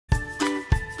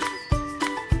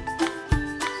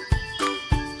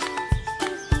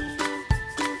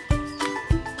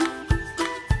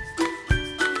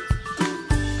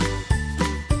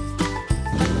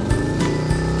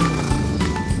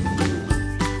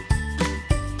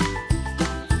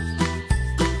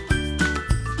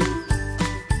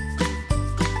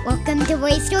Welcome to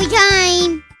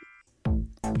RaceToyTime!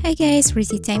 Hi guys,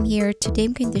 RaceToyTime here. Today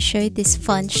I'm going to show you this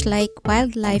fun Schleich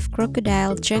WildLife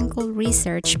Crocodile Jungle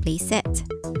Research playset.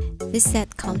 This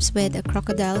set comes with a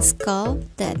crocodile skull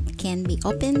that can be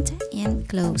opened and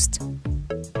closed.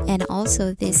 And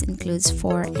also this includes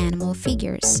 4 animal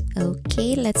figures.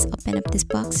 Okay, let's open up this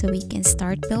box so we can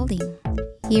start building.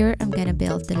 Here I'm gonna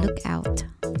build the lookout.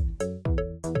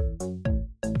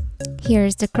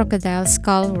 Here's the crocodile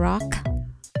skull rock.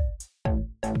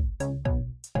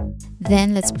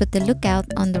 Then let's put the lookout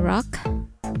on the rock.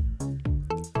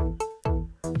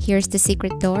 Here's the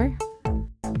secret door.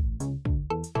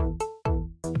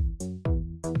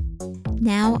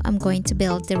 Now I'm going to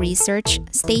build the research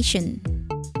station.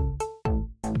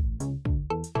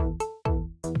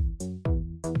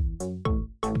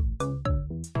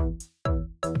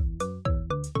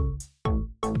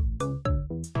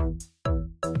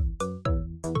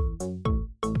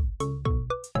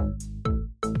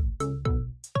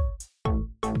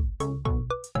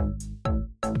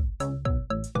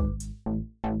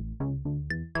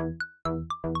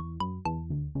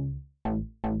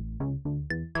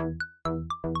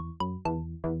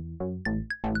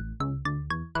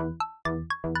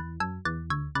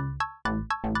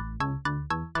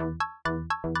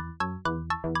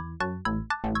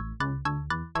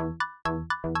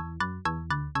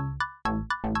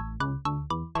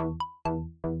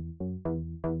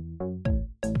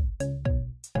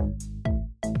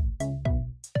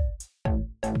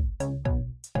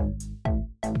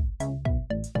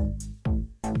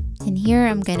 And here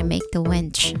I'm gonna make the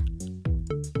winch.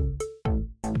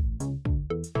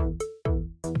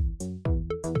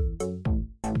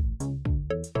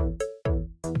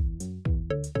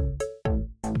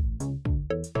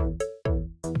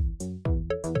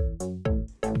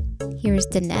 Here's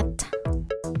the net.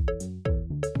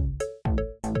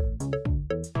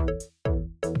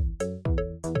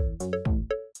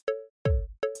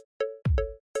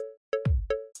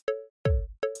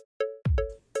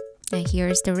 Now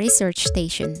here's the research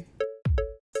station.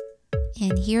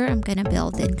 And here I'm gonna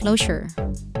build the enclosure.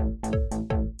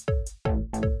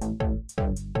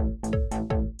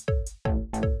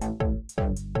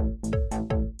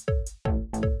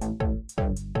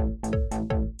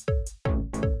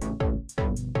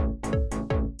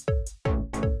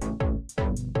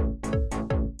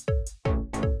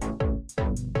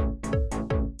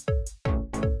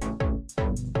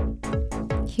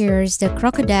 Here's the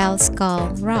crocodile skull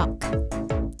rock.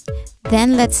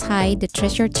 Then let's hide the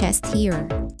treasure chest here.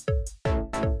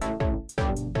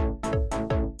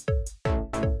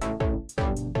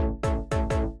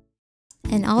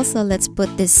 And also let's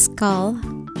put this skull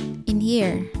in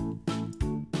here.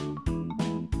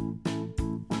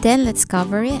 Then let's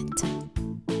cover it.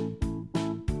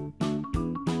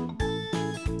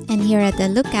 And here at the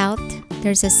lookout,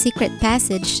 there's a secret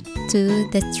passage to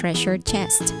the treasure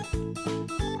chest.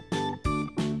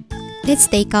 Let's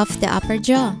take off the upper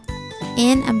jaw,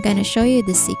 and I'm gonna show you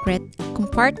the secret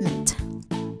compartment.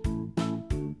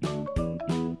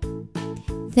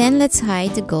 Then let's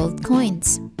hide the gold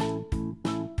coins.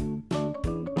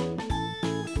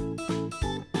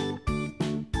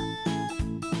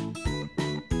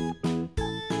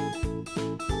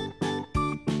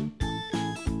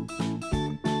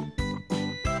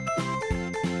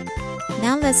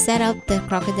 Now let's set up the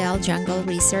Crocodile Jungle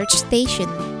Research Station.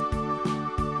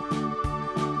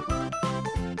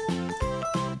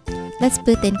 Let's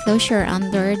put the enclosure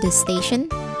under the station.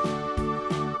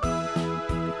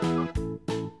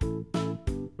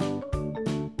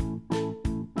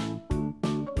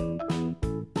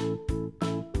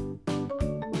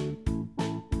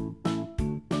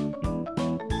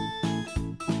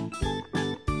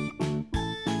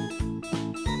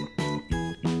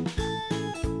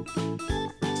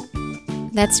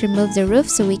 Let's remove the roof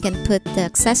so we can put the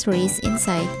accessories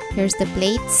inside. Here's the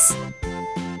plates,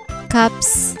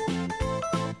 cups,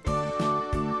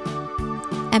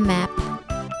 a map,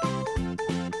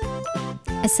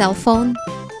 a cell phone,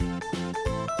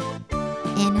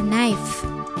 and a knife.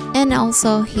 And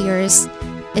also here's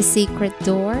a secret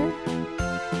door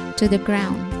to the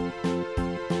ground.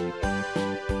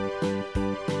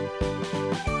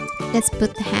 Let's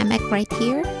put the hammock right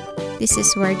here. This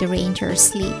is where the ranger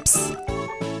sleeps.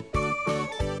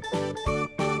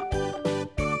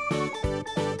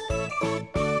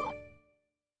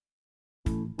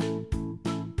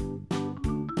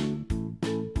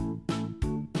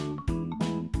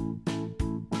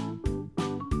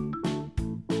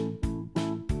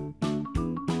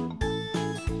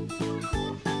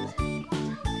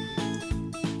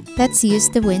 Let's use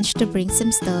the winch to bring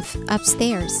some stuff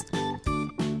upstairs.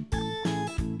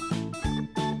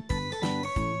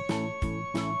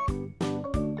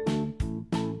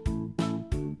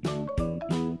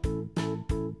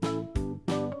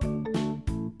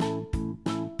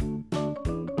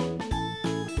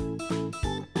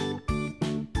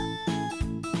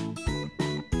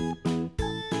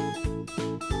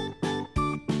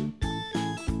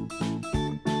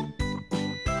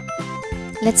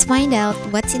 Let's find out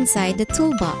what's inside the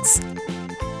toolbox.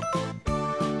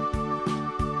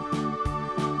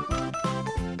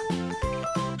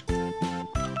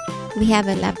 We have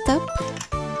a laptop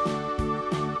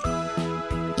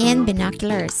and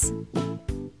binoculars.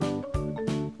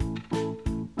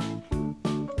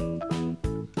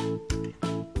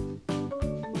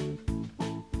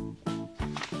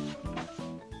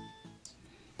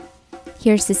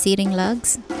 Here's the seating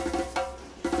lugs,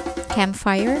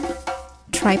 campfire,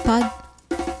 tripod,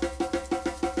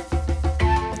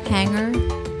 hanger,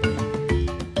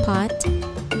 pot,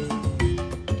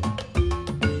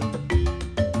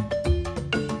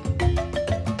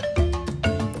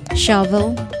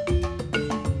 shovel,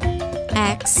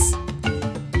 axe,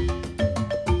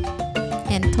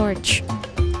 and torch.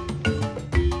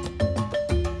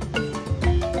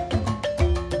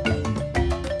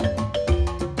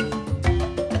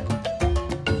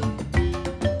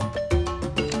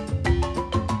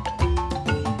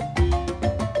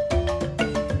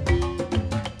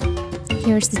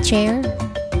 Here's the chair,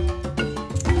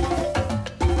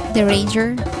 the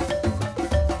ranger,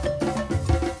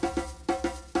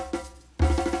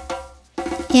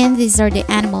 and these are the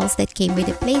animals that came with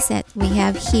the playset. We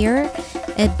have here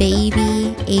a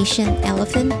baby Asian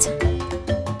elephant,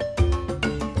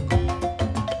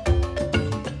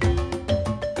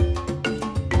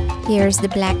 here's the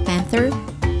Black Panther,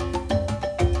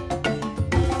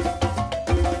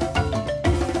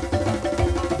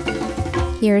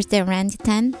 here's the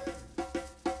orangutan,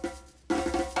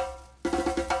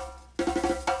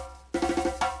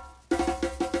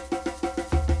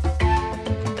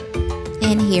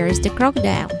 and here's the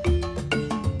crocodile.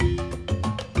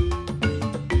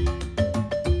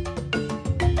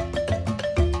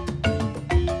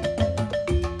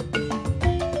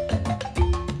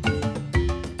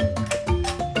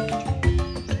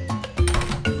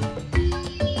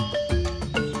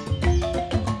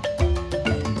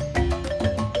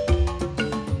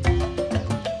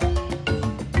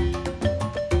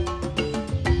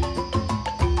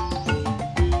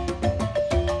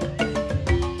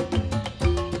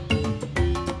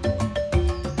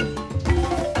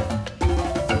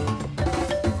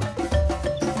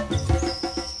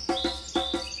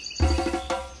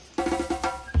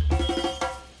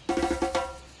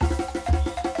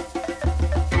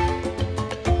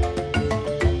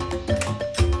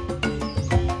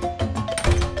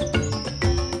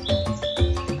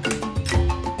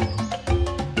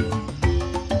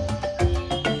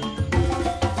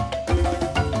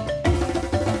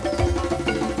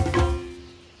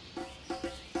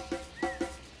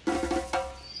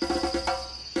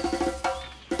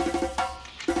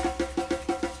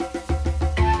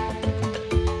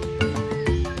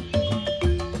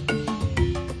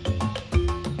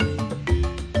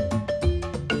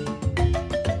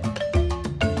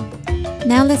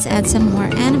 Now let's add some more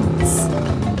animals.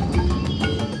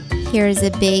 Here's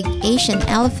a big Asian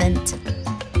elephant.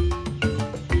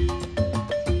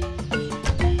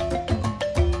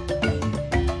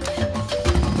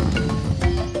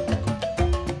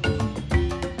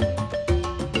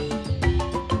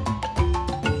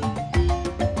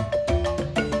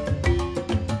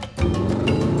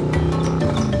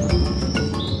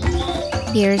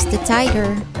 Here's the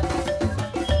tiger.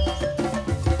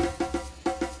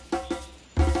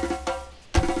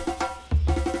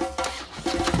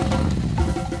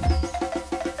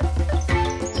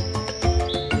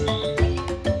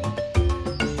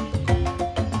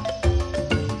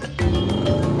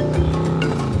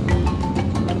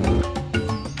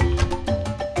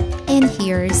 And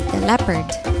here's the leopard.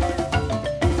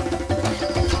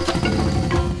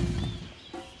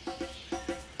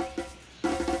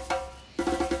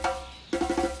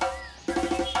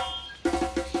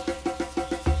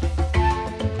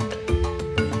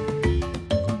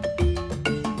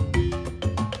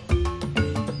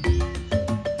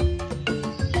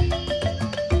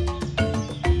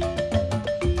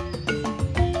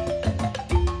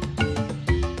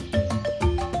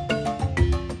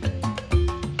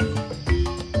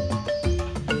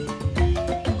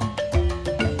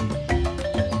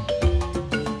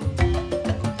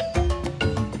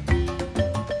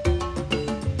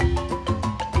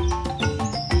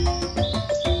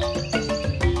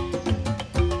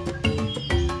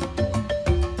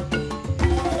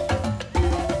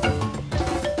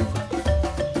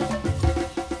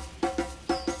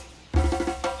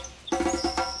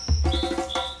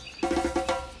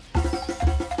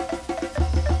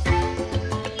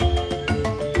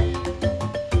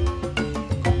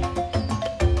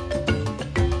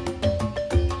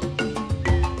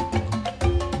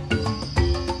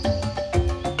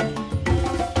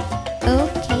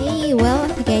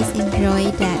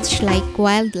 enjoy that Schleich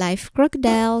WildLife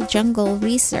Crocodile Jungle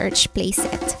Research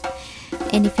playset.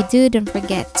 And if you do, don't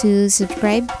forget to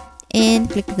subscribe and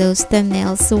click those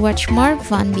thumbnails to watch more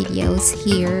fun videos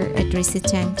here at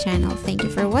RaceToyTime channel. Thank you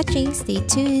for watching. Stay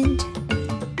tuned.